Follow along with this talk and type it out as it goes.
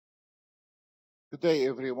Good day,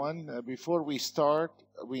 everyone. Before we start,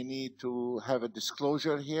 we need to have a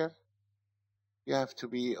disclosure here. You have to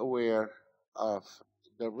be aware of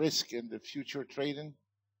the risk in the future trading.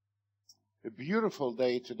 A beautiful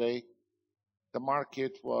day today. The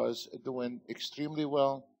market was doing extremely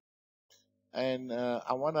well, and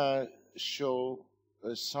I want to show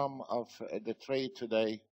some of the trade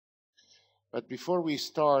today. But before we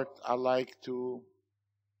start, I'd like to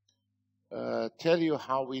tell you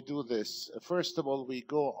how we do this. First of all, we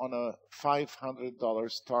go on a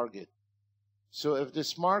 $500 target. So if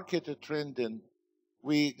this market is trending,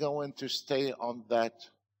 we going to stay on that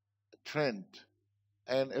trend.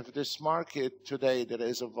 And if this market today, there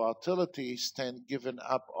is a volatility stand giving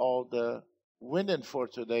up all the winning for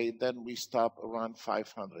today, then we stop around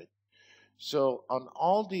 500. So on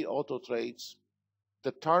all the auto trades,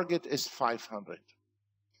 the target is 500.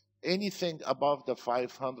 Anything above the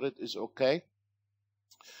 500 is okay.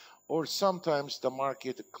 Or sometimes the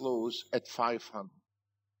market close at 500.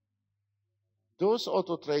 Those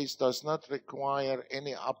auto trades does not require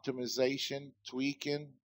any optimization, tweaking,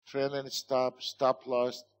 trailing stop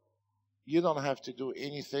loss. You don't have to do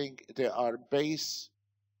anything. They are based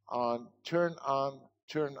on, turn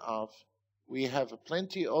off. We have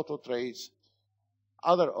plenty auto trades,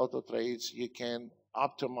 other auto trades you can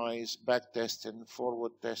optimize, back testing,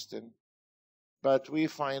 forward testing. But we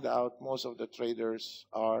find out most of the traders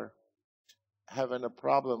are having a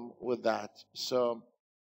problem with that. So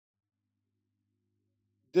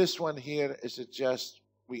this one here is just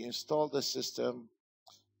we install the system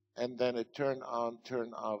and then a turn on,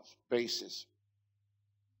 turn off basis.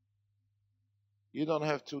 You don't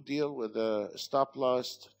have to deal with the stop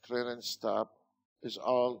loss, trailing stop. Is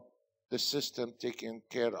all the system taking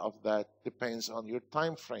care of that. Depends on your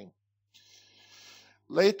time frame.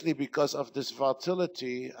 Lately, because of this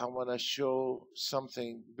volatility, I want to show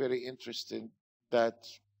something very interesting that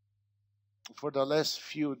for the last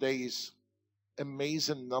few days,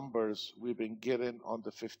 amazing numbers we've been getting on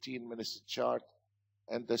the 15 minutes chart,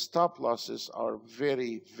 and the stop losses are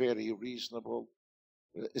very, very reasonable.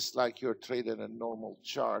 It's like you're trading a normal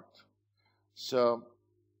chart. So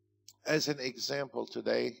as an example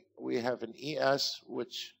today, we have an ES,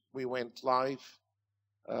 which we went live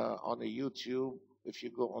on a YouTube. If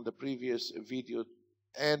you go on the previous video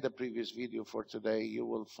and the previous video for today, you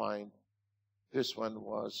will find this one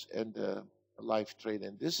was in the live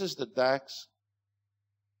trading. This is the DAX.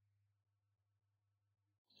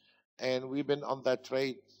 And we've been on that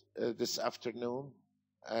trade this afternoon.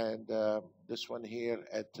 And this one here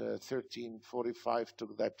at 13:45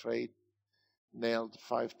 took that trade, nailed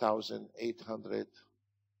 5,800.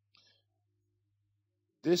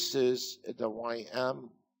 This is the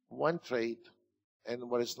YM, one trade. And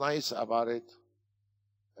what is nice about it,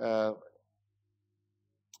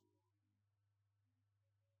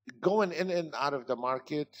 going in and out of the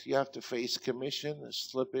market, you have to face commission,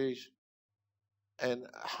 slippage, and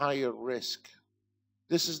higher risk.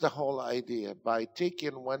 This is the whole idea. By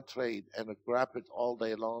taking one trade and grab it all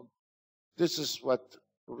day long, this is what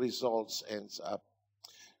results ends up.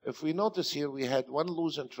 If we notice here, we had one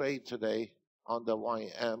losing trade today on the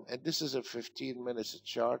YM, and this is a 15 minutes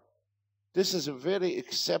chart. This is a very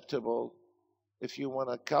acceptable. If you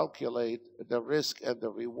want to calculate the risk and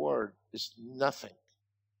the reward, is nothing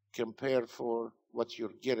compared for what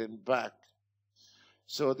you're getting back.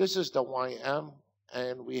 So this is the YM,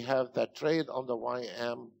 and we have that trade on the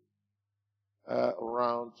YM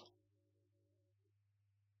around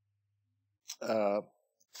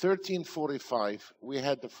 13:45. We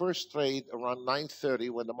had the first trade around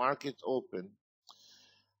 9:30 when the market opened.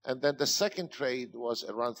 And then the second trade was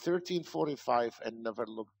around 13:45 and never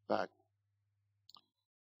looked back.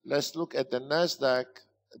 Let's look at the NASDAQ.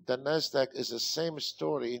 The NASDAQ is the same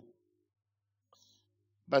story,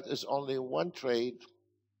 but it's only one trade.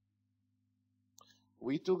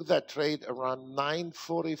 We took that trade around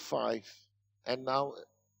 9:45, and now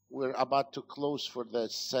we're about to close for the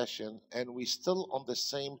session, and we're still on the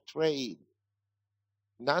same trade.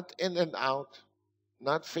 Not in and out,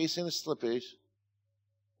 not facing slippage,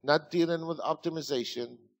 not dealing with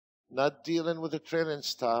optimization, not dealing with the trailing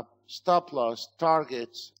stop loss,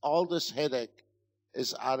 targets. All this headache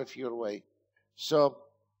is out of your way. So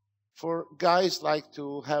for guys like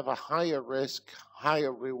to have a higher risk,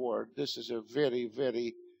 higher reward, this is a very,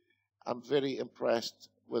 very, I'm very impressed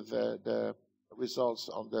with the results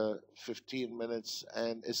on the 15 minutes,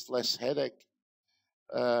 and it's less headache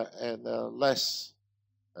and less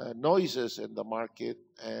noises in the market.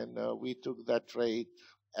 And we took that trade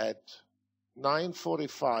at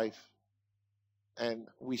 9:45, and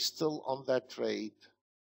we still on that trade.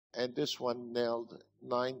 and this one nailed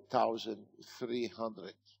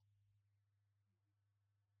 9,300.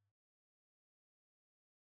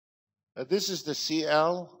 This is the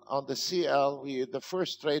CL. On the CL, the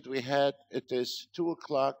first trade we had, it is 2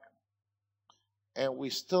 o'clock, and we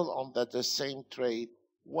still on the same trade,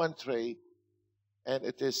 one trade, and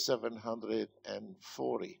it is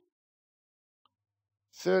 740.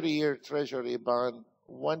 30-year Treasury bond,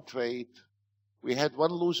 one trade. We had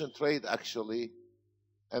one losing trade actually,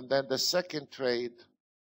 and then the second trade,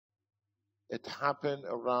 it happened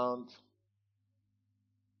around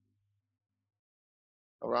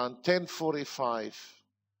 10:45.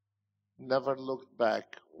 Never looked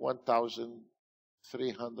back.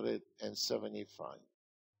 1,375.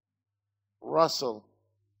 Russell,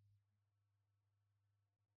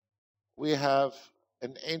 we have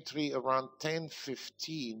an entry around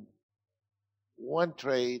 10:15. One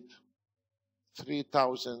trade,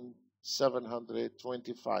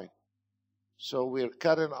 3,725. So we're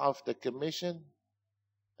cutting off the commission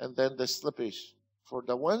and then the slippage. For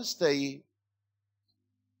the ones they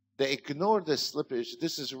ignore the slippage,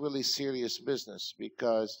 this is really serious business,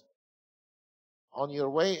 because on your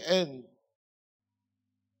way in,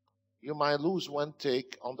 you might lose one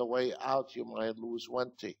tick. On the way out, you might lose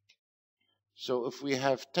one tick. So if we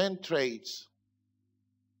have 10 trades,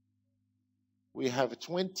 we have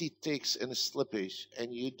 20 ticks in slippage,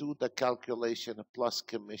 and you do the calculation plus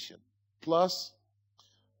commission. Plus,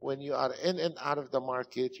 when you are in and out of the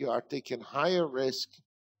market, you are taking higher risk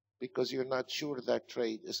because you're not sure that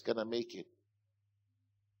trade is going to make it.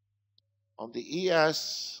 On the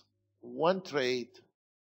ES, one trade,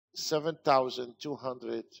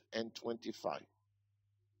 7,225.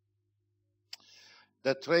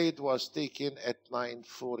 The trade was taken at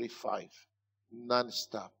 9:45,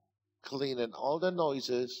 non-stop, cleaning all the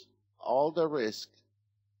noises, all the risk,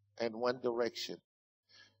 and one direction.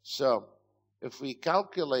 So if we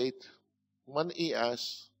calculate one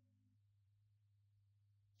ES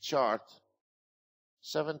chart,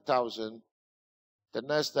 7,000, the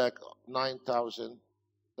NASDAQ 9,000,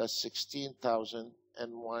 that's 16,000,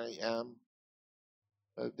 and YM,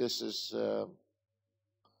 this is,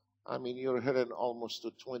 you're hitting almost to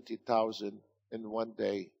 20,000 in one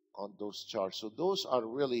day on those charts. So those are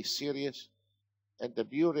really serious. And the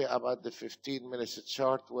beauty about the 15 minutes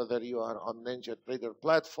chart, whether you are on NinjaTrader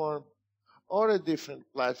platform or a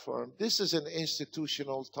different platform, this is an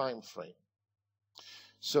institutional time frame.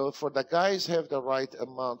 So for the guys have the right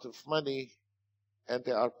amount of money and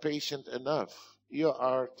they are patient enough, you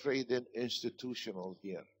are trading institutional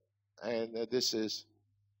here. And this is,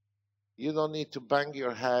 you don't need to bang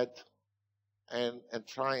your head and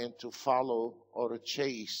trying to follow or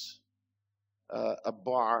chase a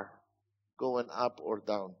bar going up or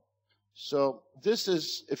down. So this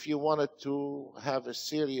is, if you wanted to have a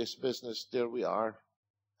serious business, there we are,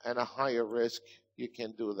 and a higher risk, you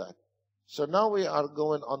can do that. So now we are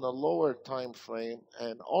going on a lower time frame,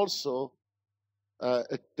 and also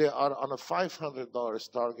they are on a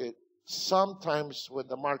 $500 target. Sometimes when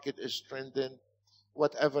the market is trending,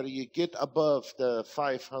 whatever you get above the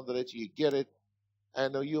 500, you get it,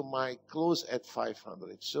 and you might close at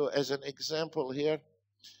 500. So as an example here,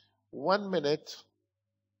 1 minute,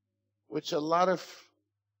 which a lot of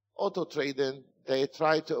auto trading, they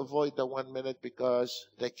try to avoid the 1 minute because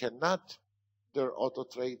they cannot, their auto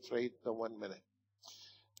trade the 1 minute.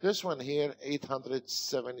 This one here,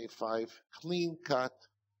 875, clean cut.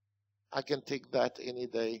 I can take that any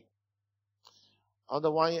day. On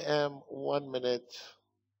the YM, 1 minute,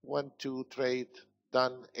 1-2 trade,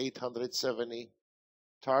 done 870.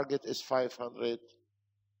 Target is 500.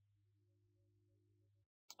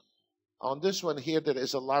 On this one here, there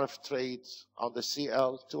is a lot of trades. On the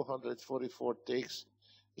CL, 244 ticks.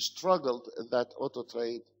 Struggled that auto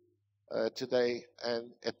trade today,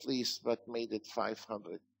 and at least but made it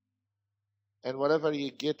 500. And whatever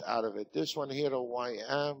you get out of it, this one here, a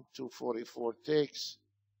YM, 244 ticks,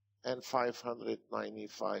 and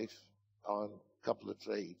 595 on a couple of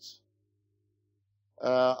trades.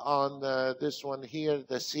 On this one here,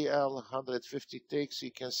 the CL, 150 ticks,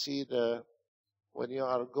 you can see when you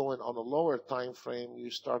are going on a lower time frame,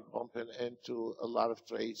 you start bumping into a lot of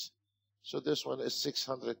trades. So this one is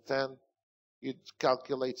 610. You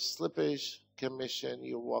calculate slippage, commission,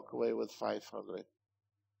 you walk away with 500.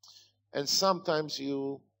 And sometimes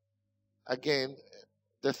you, again,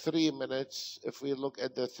 the 3 minutes, if we look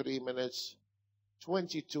at the 3 minutes,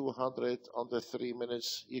 2,200 on the 3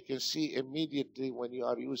 minutes, you can see immediately when you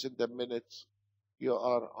are using the minutes, you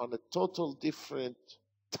are on a total different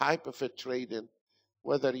type of a trading,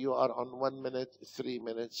 whether you are on 1 minute, 3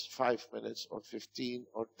 minutes, 5 minutes, or 15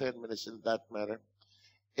 or 10 minutes in that matter.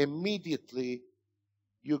 immediately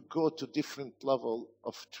you go to different level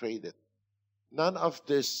of trading. None of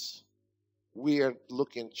this weird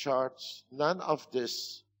looking charts, none of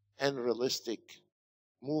this unrealistic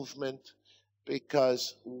movement,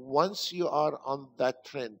 because once you are on that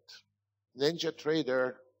trend,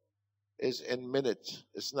 NinjaTrader is in minutes.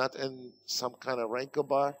 It's not in some kind of ranker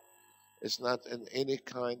bar. It's not in any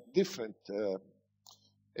kind different.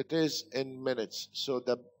 It is in minutes. So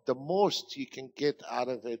the most you can get out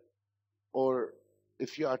of it, or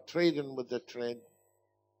if you are trading with the trend,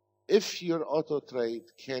 if your auto trade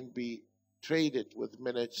can be traded with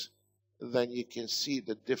minutes, then you can see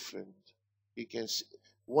the difference. You can see,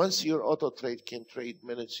 once your auto trade can trade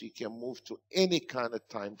minutes, you can move to any kind of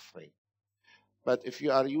time frame. But if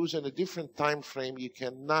you are using a different time frame, you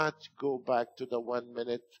cannot go back to the 1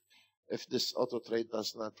 minute if this auto trade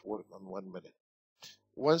does not work on 1 minute.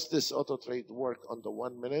 Once this auto trade work on the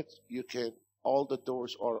 1 minute, you can, all the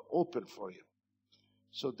doors are open for you.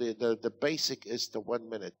 So the basic is the 1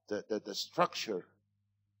 minute. The structure,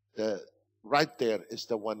 right there is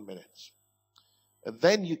the 1 minute. And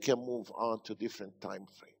then you can move on to different time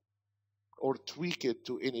frame or tweak it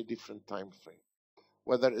to any different time frame.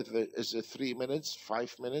 Whether it is a 3 minutes,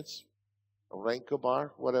 5 minutes, a ranker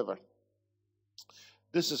bar, whatever.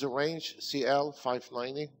 This is a range CL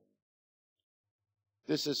 590.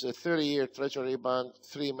 This is a 30-year Treasury bond,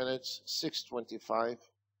 3 minutes, 625.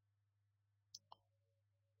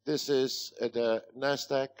 This is the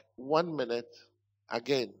NASDAQ, 1 minute,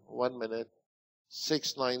 again, 1 minute,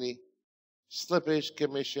 690. Slippage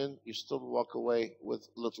commission, you still walk away with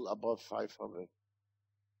little above 500.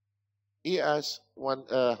 ES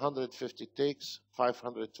 150 ticks,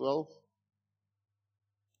 512.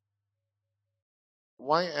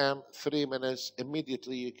 YM 3 minutes,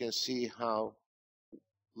 immediately you can see how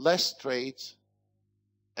less trades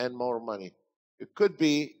and more money. It could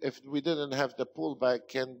be, if we didn't have the pullback,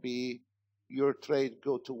 can be your trade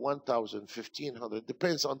go to 1,000, 1,500,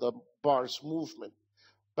 depends on the bar's movement.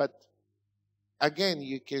 But again,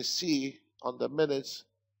 you can see on the minutes,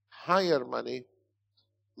 higher money,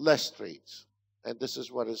 less trades. And this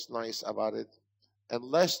is what is nice about it. And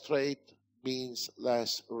less trade means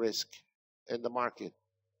less risk in the market.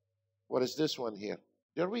 What is this one here?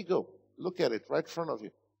 There we go. Look at it right in front of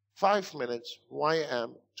you. 5 minutes,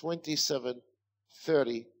 YM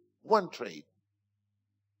 27.30, one trade.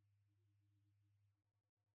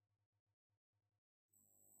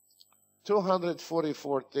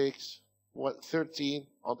 $244 ticks, 13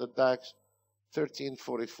 on the DAX,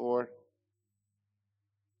 1344.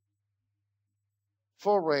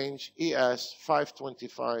 Full range, ES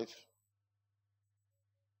 525.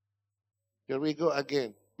 Here we go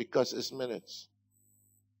again, because it's minutes.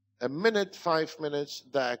 A minute, 5 minutes,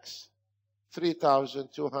 DAX,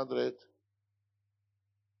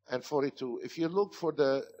 3,242. If you look for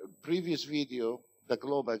the previous video, the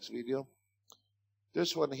Globex video,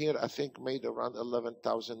 this one here, I think, made around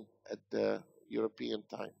 11,000 at the European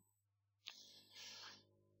time.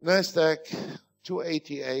 NASDAQ,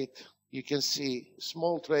 288. You can see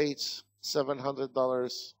small trades,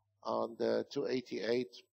 $700 on the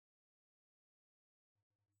 288.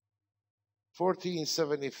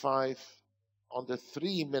 1475 on the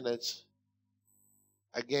 3 minutes.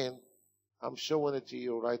 Again, I'm showing it to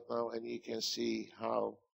you right now, and you can see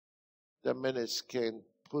how the minutes can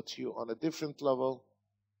put you on a different level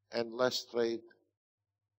and less trade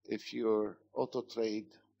if your auto trade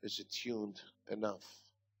is tuned enough.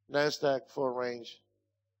 NASDAQ full range,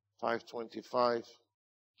 525.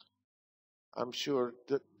 I'm sure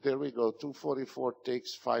that, there we go, 244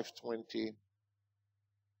 ticks, 520.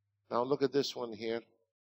 Now look at this one here.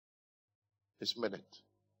 It's minute.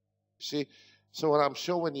 See, so what I'm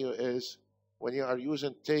showing you is when you are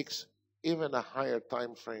using ticks, even a higher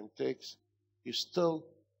time frame ticks, you still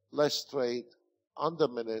less trade on the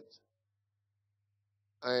minute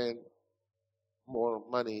and more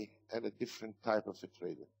money and a different type of a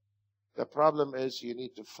trading. The problem is you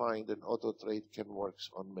need to find an auto trade can works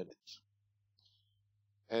on minutes.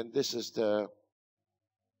 And this is the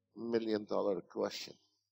 $1 million question.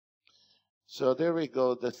 So there we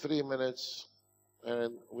go, the 3 minutes,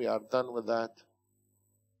 and we are done with that.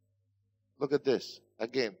 Look at this,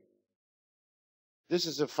 again. This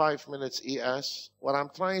is a 5 minutes ES. What I'm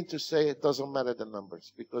trying to say, it doesn't matter the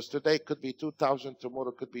numbers, because today could be 2,000,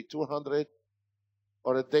 tomorrow could be 200,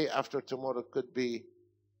 or a day after tomorrow could be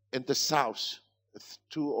in the south,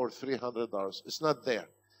 $200 or $300. It's not there.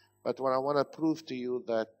 But what I want to prove to you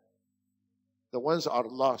that the ones are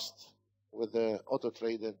lost with the auto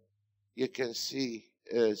trading, you can see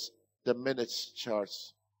is the minutes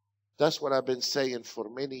charts That's what I've been saying for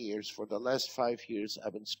many years. For the last 5 years,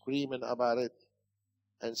 I've been screaming about it,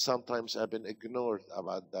 and sometimes I've been ignored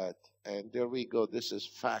about that. And there we go. This is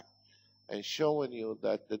fact. And showing you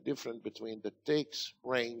that the difference between the ticks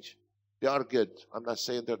range, they are good. I'm not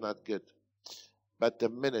saying they're not good. But the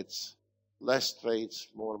minutes, less trades,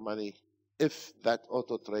 more money, if that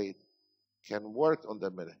auto trade can work on the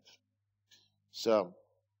minute. So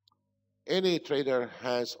any trader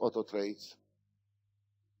has auto trades.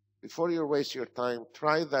 Before you waste your time,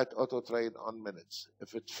 try that auto trade on minutes.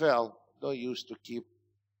 If it fell, no use to keep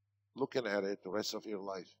looking at it the rest of your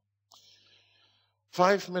life.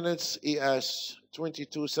 5 minutes ES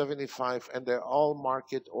 2275, and they're all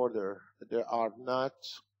market order. They are not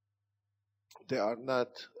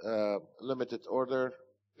limited order,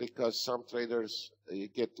 because some traders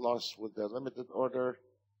get lost with the limited order.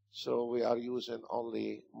 So we are using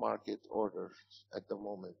only market orders at the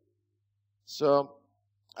moment. So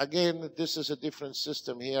again, this is a different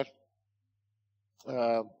system here.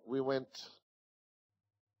 We went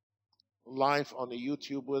live on the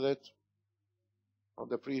YouTube with it on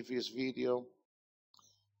the previous video,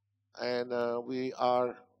 and we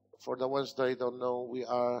are, for the ones that don't know, we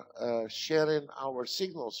are sharing our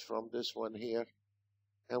signals from this one here,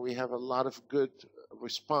 and we have a lot of good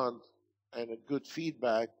response and a good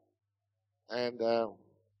feedback, and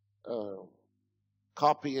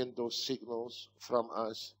copying those signals from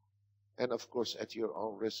us, and of course at your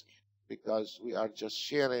own risk, because we are just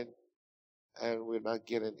sharing and we're not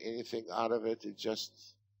getting anything out of it. It's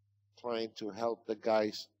just trying to help the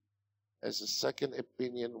guys as a second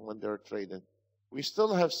opinion when they're trading. We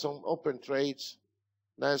still have some open trades.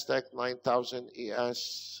 NASDAQ 9000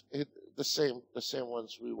 ES, the same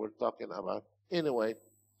ones we were talking about. Anyway,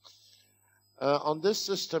 on this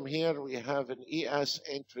system here, we have an ES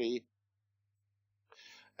entry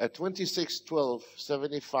at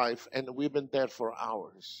 2612.75, and we've been there for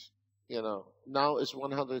hours. You know, now it's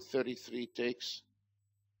 133 ticks.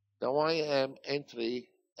 The YM entry,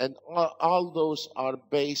 and all those are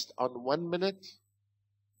based on 1 minute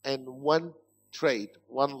and one trade,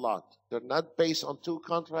 one lot. They're not based on two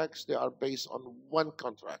contracts, they are based on one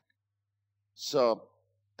contract. So,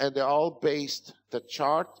 and they're all based, the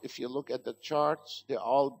chart, if you look at the charts, they're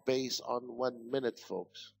all based on 1 minute,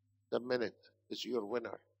 folks. The minute is your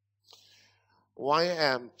winner.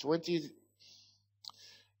 YM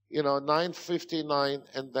 959,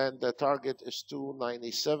 and then the target is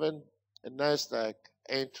 297. And NASDAQ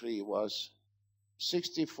entry was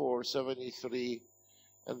 64.73,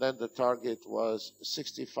 and then the target was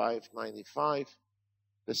 65.95.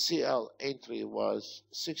 The CL entry was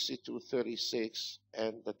 62.36,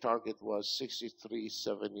 and the target was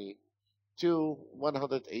 63.72,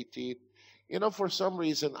 118. You know, for some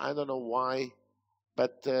reason, I don't know why,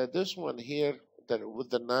 but this one here, that with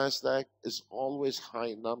the NASDAQ, is always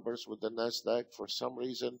high numbers with the NASDAQ for some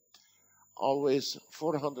reason. Always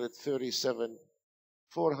 437,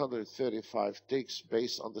 435 ticks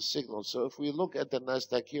based on the signal. So if we look at the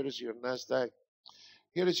NASDAQ, here is your NASDAQ.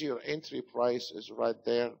 Here is your entry price, is right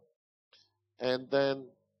there. And then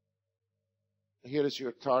here is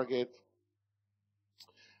your target.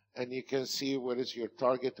 And you can see where is your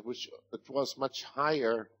target, which it was much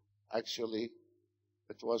higher, actually.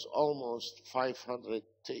 It was almost 500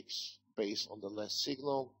 ticks based on the last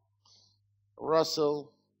signal.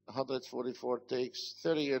 Russell, 144 ticks.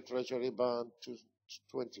 30-year Treasury bond,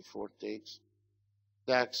 24 ticks.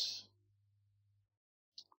 DAX,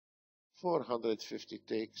 450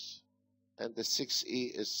 ticks. And the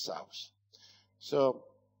 6E is south. So,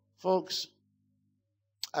 folks,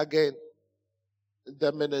 again,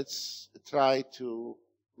 the minutes, try to,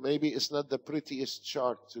 maybe it's not the prettiest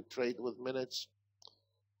chart to trade with minutes,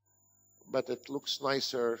 but it looks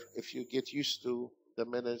nicer if you get used to the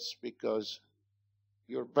minutes, because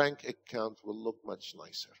your bank account will look much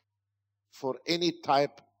nicer. For any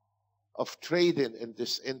type of trading in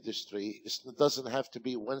this industry, it doesn't have to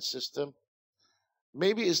be one system.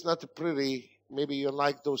 Maybe it's not pretty, maybe you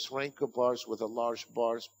like those Renko bars with the large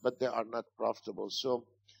bars, but they are not profitable. So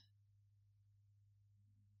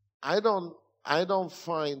I don't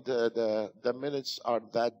find the minutes are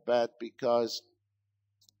that bad, because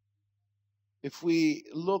if we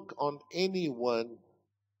look on any one,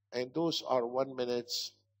 and those are 1 minute,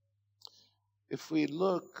 if we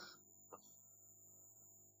look,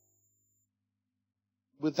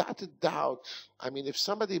 without a doubt, I mean, if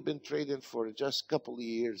somebody been trading for just a couple of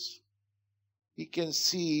years, he can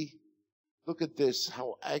see, look at this,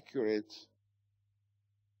 how accurate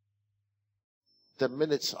the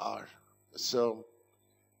minutes are. So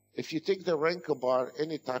If you take the Renko bar,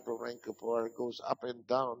 any type of Renko bar goes up and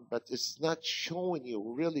down, but it's not showing you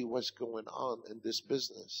really what's going on in this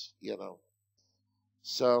business, you know.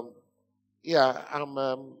 So, yeah,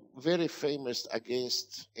 I'm very famous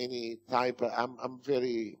against any type. I'm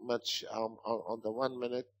very much on the 1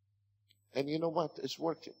 minute, and you know what? It's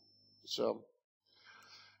working. So,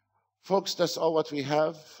 folks, that's all what we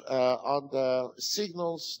have on the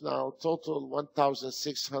signals now. Total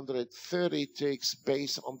 1,630 ticks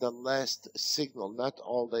based on the last signal, not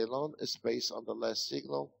all day long. It's based on the last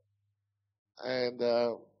signal, and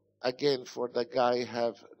again, for the guy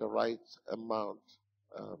have the right amount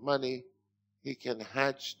money. He can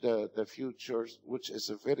hedge the futures, which is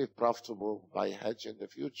a very profitable by hedging the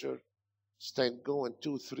future. Stand going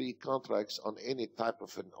 2-3 contracts on any type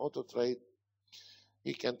of an auto trade.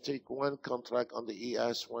 He can take one contract on the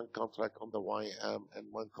ES, one contract on the YM,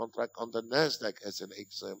 and one contract on the NASDAQ as an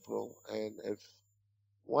example. And if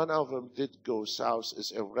one of them did go south,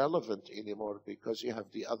 is irrelevant anymore because you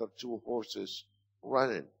have the other two horses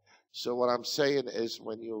running. So what I'm saying is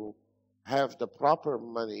when you have the proper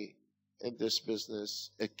money in this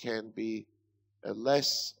business, it can be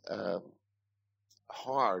less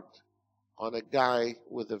hard on a guy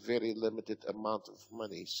with a very limited amount of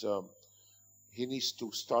money. So he needs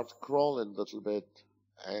to start crawling a little bit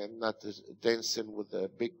and not dancing with the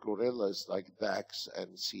big gorillas like DAX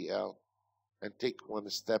and CL, and take one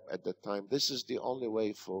step at a time. This is the only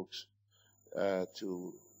way, folks, and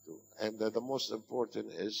the most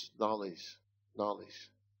important is knowledge.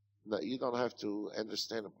 Knowledge. Now, you don't have to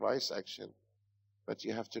understand a price action, but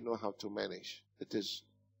you have to know how to manage. It is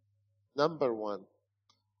number one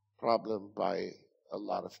problem by a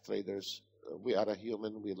lot of traders. We are a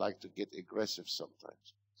human. We like to get aggressive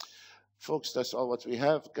sometimes. Folks, that's all what we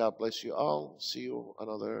have. God bless you all. See you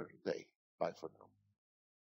another day. Bye for now.